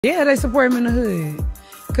Yeah, they support him in the hood.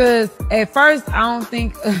 Cause at first, I don't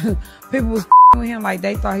think people was with him like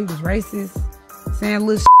they thought he was racist, saying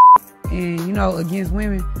little and, you know, against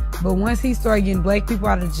women. But once he started getting black people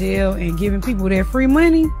out of jail and giving people their free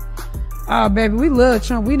money, oh, baby, we love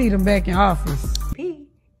Trump. We need him back in office. It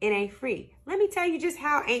ain't free. Let me tell you just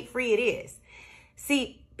how ain't free it is.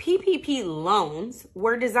 See, PPP loans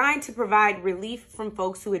were designed to provide relief from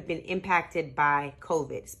folks who had been impacted by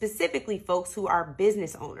COVID, specifically folks who are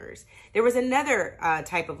business owners. There was another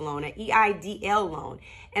type of loan, an EIDL loan.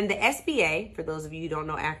 And the SBA, for those of you who don't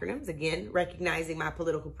know acronyms, again, recognizing my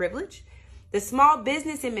political privilege, the Small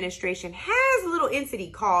Business Administration has a little entity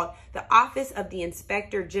called the Office of the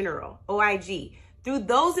Inspector General, OIG. Through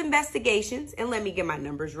those investigations, and let me get my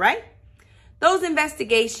numbers right, those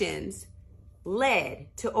investigations led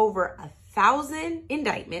to over 1,000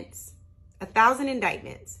 indictments,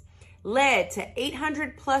 led to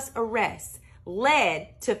 800 plus arrests,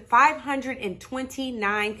 led to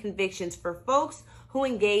 529 convictions for folks who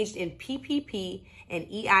engaged in PPP and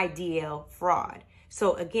EIDL fraud.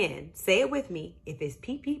 So again, say it with me, if it's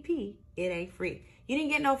PPP, it ain't free. You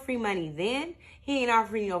didn't get no free money then, he ain't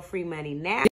offering you no free money now.